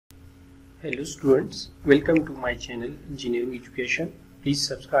Hello students, welcome to my channel Engineering Education. Please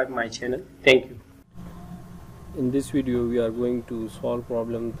subscribe my channel. Thank you. In this video we are going to solve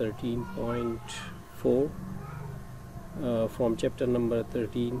problem 13.4 from chapter number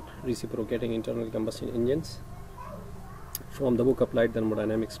 13, reciprocating internal combustion engines, from the book Applied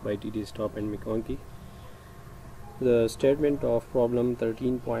Thermodynamics by T.D. Stopp and McConkie. The statement of problem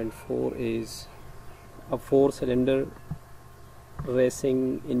 13.4 is a 4-cylinder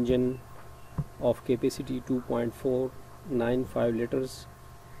racing engine of capacity 2.495 liters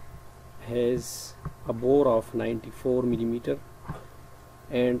has a bore of 94 mm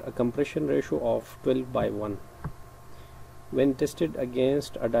and a compression ratio of 12/1. When tested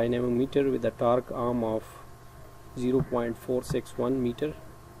against a dynamometer with a torque arm of 0.461 meter,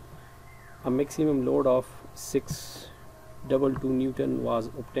 a maximum load of 622 Newton was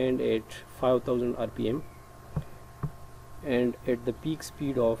obtained at 5000 rpm and at the peak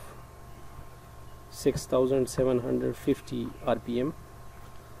speed of 6750 rpm.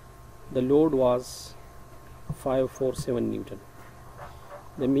 The load was 547 Newton.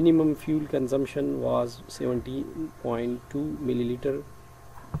 The minimum fuel consumption was 17.2 milliliter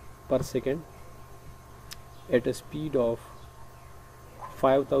per second at a speed of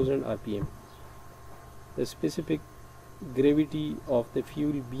 5000 rpm. The specific gravity of the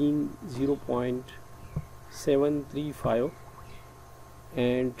fuel being 0.735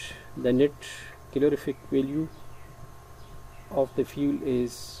 and the net calorific value of the fuel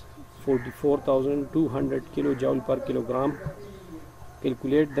is 44,200 kilojoule per kilogram.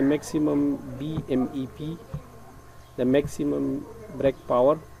 Calculate the maximum bmep, the maximum brake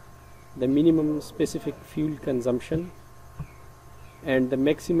power, the minimum specific fuel consumption, and the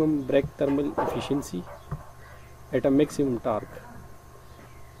maximum brake thermal efficiency at a maximum torque,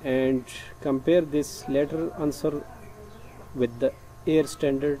 and compare this latter answer with the air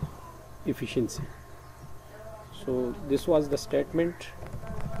standard efficiency. So this was the statement.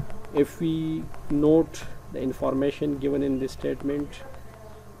 If we note the information given in this statement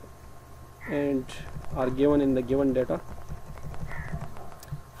and are given in the given data,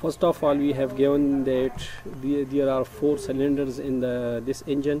 first of all we have given that there are 4 cylinders in this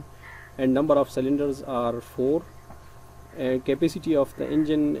engine and number of cylinders are 4 and capacity of the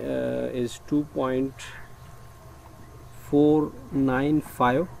engine is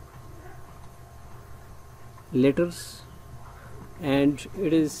 2.495 liters, and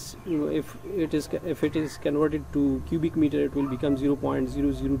it is, if it is converted to cubic meter, it will become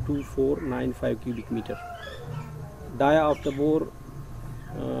 0.002495 cubic meter. Dia of the bore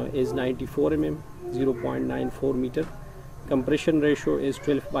is 94 mm, 0.94 meter. Compression ratio is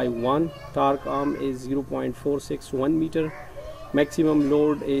 12/1. Torque arm is 0.461 meter. Maximum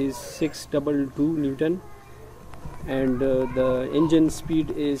load is 622 Newton, and the engine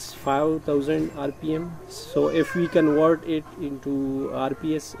speed is 5000 rpm. So if we convert it into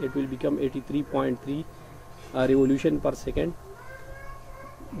rps, it will become 83.3 revolution per second.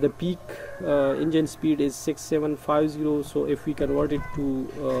 The peak engine speed is 6750, so if we convert it to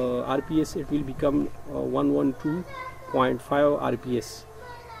rps, it will become 112.5 rps,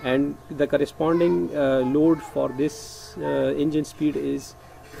 and the corresponding load for this engine speed is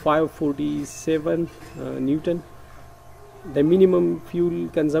 547 Newton. The minimum fuel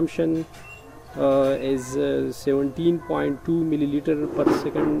consumption is 17.2 milliliter per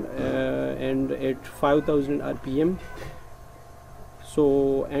second and at 5000 rpm.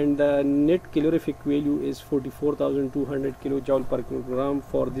 So, and the net calorific value is 44,200 kilojoule per kilogram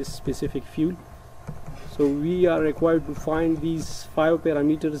for this specific fuel. So we are required to find these 5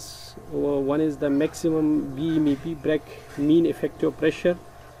 parameters. One is the maximum bmep, brake mean effective pressure,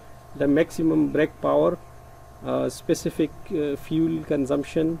 the maximum brake power, specific fuel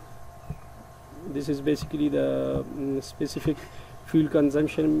consumption. This is basically the specific fuel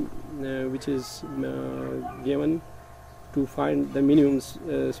consumption which is given to find the minimum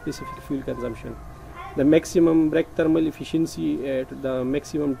specific fuel consumption. The maximum brake thermal efficiency at the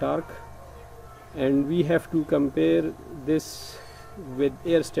maximum torque, and we have to compare this with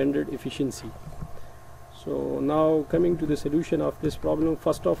air standard efficiency. So now coming to the solution of this problem,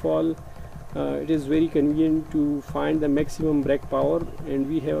 first of all it is very convenient to find the maximum brake power, and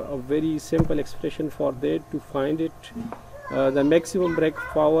we have a very simple expression for that. To find it, the maximum brake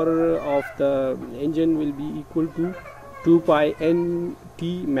power of the engine will be equal to 2 pi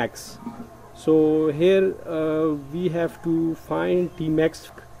nt max. So here we have to find T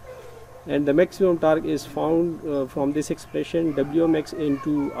max, and the maximum torque is found from this expression, Wmax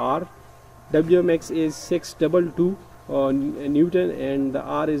into R. Wmax is 622 Newton and the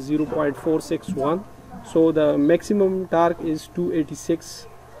R is 0.461. So the maximum torque is 286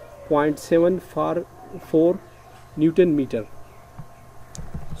 0.744 Newton meter.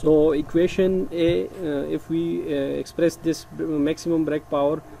 So equation A, if we express this maximum brake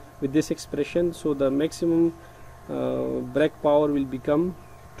power with this expression, so the maximum brake power will become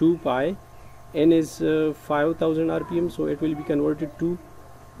 2 pi. N is 5000 rpm, so it will be converted to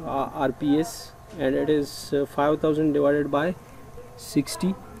rps, and it is 5000 divided by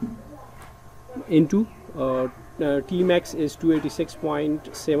 60 into T max is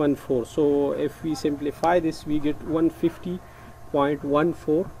 286.74. so if we simplify this, we get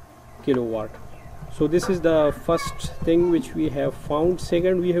 150.14 kilowatt. So this is the first thing which we have found.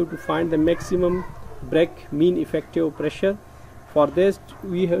 Second, we have to find the maximum brake mean effective pressure. For this,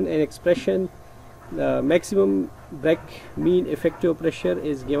 we have an expression. The maximum brake mean effective pressure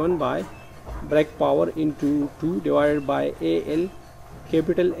is given by brake power into 2 divided by AL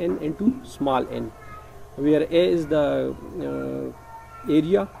capital N into small n, where A is the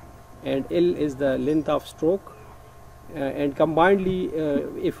area and L is the length of stroke, and combinedly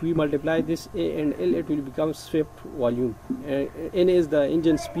if we multiply this A and L, it will become swept volume. N is the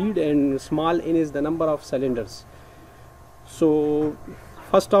engine speed and small n is the number of cylinders. So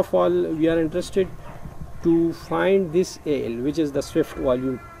first of all, we are interested to find this AL, which is the swept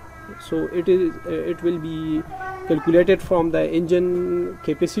volume. So it will be calculated from the engine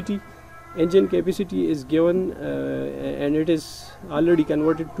capacity. Engine capacity is given and it is already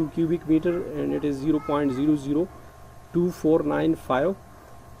converted to cubic meter, and it is 0.002495.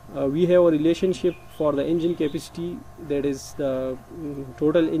 We have a relationship for the engine capacity, that is the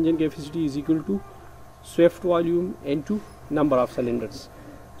total engine capacity is equal to swept volume into number of cylinders.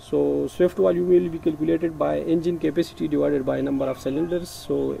 So swept volume will be calculated by engine capacity divided by number of cylinders.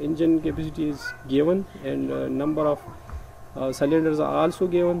 So engine capacity is given and number of cylinders are also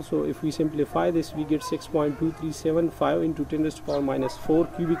given. So if we simplify this, we get 6.2375 into 10 raised to power minus 4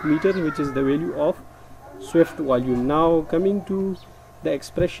 cubic meter, which is the value of swept volume. Now coming to the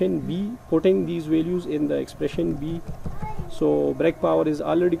expression B, putting these values in the expression B. So brake power is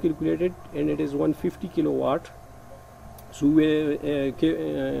already calculated and it is 150 kilowatt. So in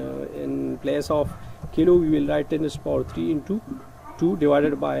place of kilo, we will write 10 raised to power 3 into 2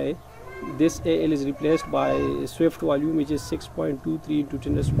 divided by this AL is replaced by swept volume, which is 6.23 into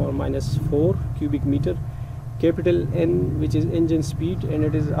 10 raised to power minus 4 cubic meter, capital N, which is engine speed, and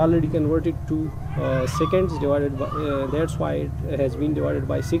it is already converted to seconds divided by that's why it has been divided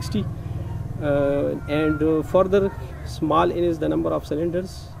by 60, and further small n is the number of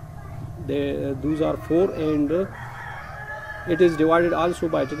cylinders. Those are 4, and it is divided also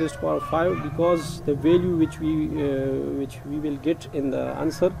by 10 raised to power 5, because the value which we will get in the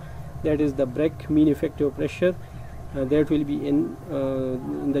answer, that is the brake mean effective pressure, that will be in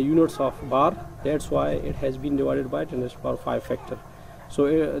the units of bar. That's why it has been divided by 10 raised to power 5 factor. So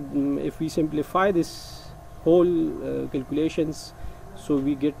if we simplify this whole calculations, so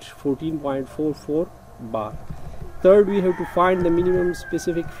we get 14.44 bar. Third, we have to find the minimum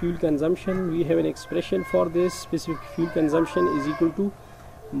specific fuel consumption. We have an expression for this. Specific fuel consumption is equal to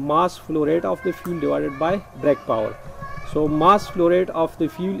mass flow rate of the fuel divided by brake power. So mass flow rate of the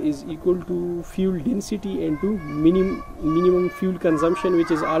fuel is equal to fuel density into minimum fuel consumption, which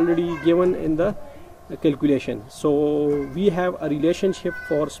is already given in the calculation. So we have a relationship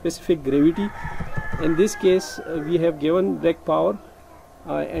for specific gravity. In this case, we have given brake power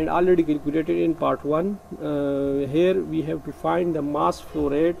and already calculated in part 1. Here we have to find the mass flow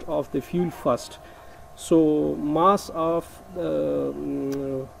rate of the fuel first. So mass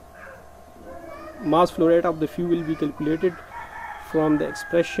flow rate of the fuel will be calculated from the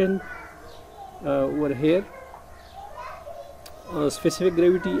expression over here, specific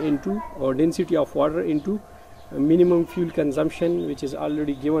gravity into or density of water into minimum fuel consumption, which is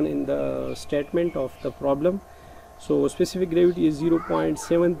already given in the statement of the problem. So specific gravity is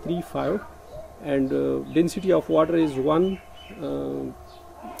 0.735 and density of water is 1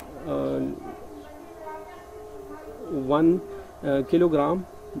 kilogram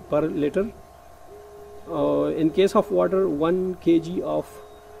per liter. In case of water, 1 kg of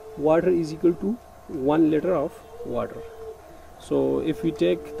water is equal to 1 liter of water. So if we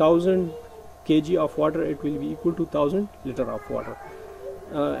take 1000 kg of water, it will be equal to 1000 liter of water.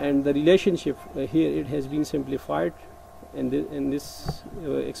 And the relationship here, it has been simplified in this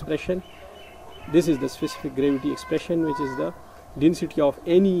expression. This is the specific gravity expression, which is the density of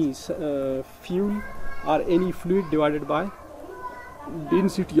any fuel or any fluid divided by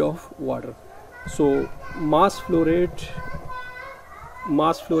density of water. So mass flow rate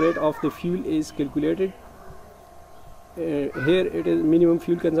of the fuel is calculated. Here it is minimum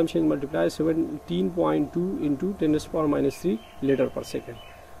fuel consumption multiplied 17.2 into 10 raised to power minus 3 liter per second.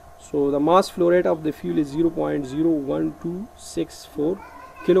 So the mass flow rate of the fuel is 0.01264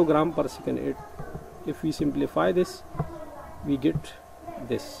 kilogram per second. If we simplify this, we get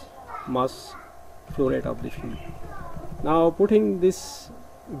this mass flow rate of the fuel. Now putting this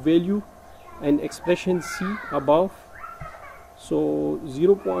value and expression C above, so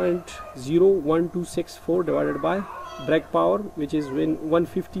 0.01264 divided by brake power, which is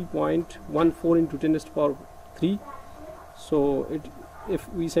 150.14 into 10 to the power 3. So if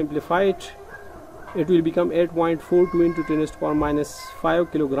we simplify it, it will become 8.42 into 10 to the power minus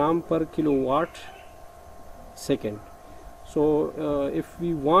 5 kilogram per kilowatt second. So if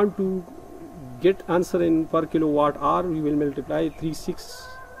we want to get answer in per kilowatt hour, we will multiply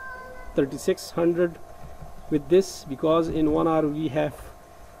 3600 with this, because in 1 hour we have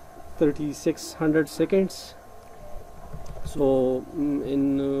 3600 seconds. So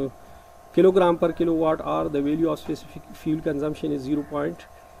in kilogram per kilowatt hour, the value of specific fuel consumption is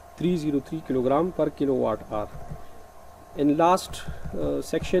 0.303 kilogram per kilowatt hour. In last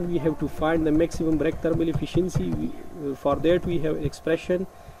section, we have to find the maximum brake thermal efficiency. For that we have expression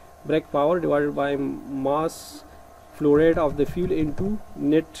brake power divided by mass flow rate of the fuel into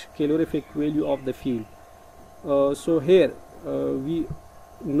net calorific value of the fuel. So here we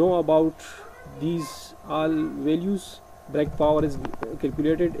know about these all values. Brake power is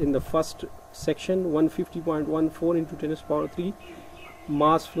calculated in the first section, 150.14 into 10 to the power 3.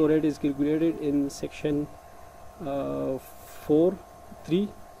 Mass flow rate is calculated in section 4.3,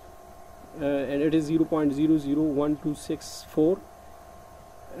 and it is 0.00164.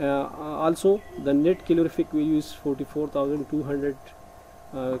 Also the net calorific value is 44,200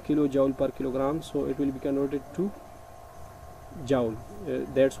 kilojoule per kilogram, so it will be converted to joule.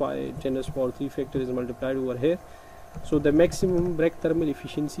 That's why 10 to the power 3 factor is multiplied over here. So the maximum brake thermal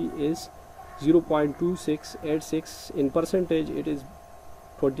efficiency is 0.2686. In percentage, it is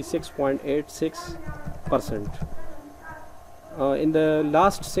 26.86%. In the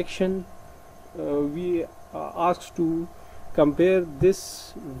last section, we are asked to compare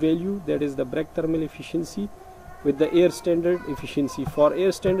this value, that is the brake thermal efficiency, with the air standard efficiency. For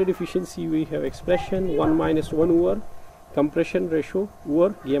air standard efficiency, we have expression 1 minus 1 over compression ratio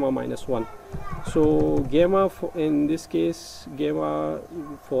over gamma minus 1. So gamma in this case, gamma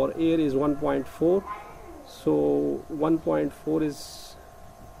for air is 1.4. So 1.4 is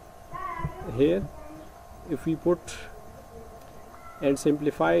here. If we put and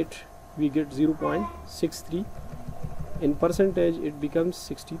simplify it, we get 0.63. In percentage, it becomes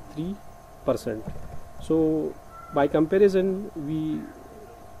 63%. So by comparison, we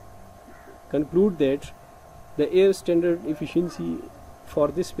conclude that the air standard efficiency for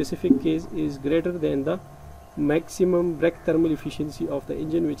this specific case is greater than the maximum brake thermal efficiency of the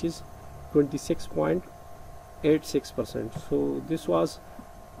engine, which is 26.86%. So this was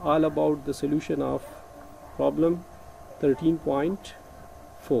all about the solution of problem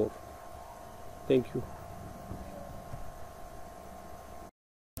 13.4. Thank you.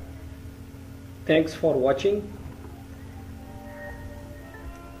 Thanks for watching.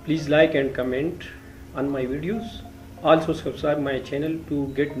 Please like and comment on my videos. Also subscribe my channel to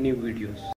get new videos.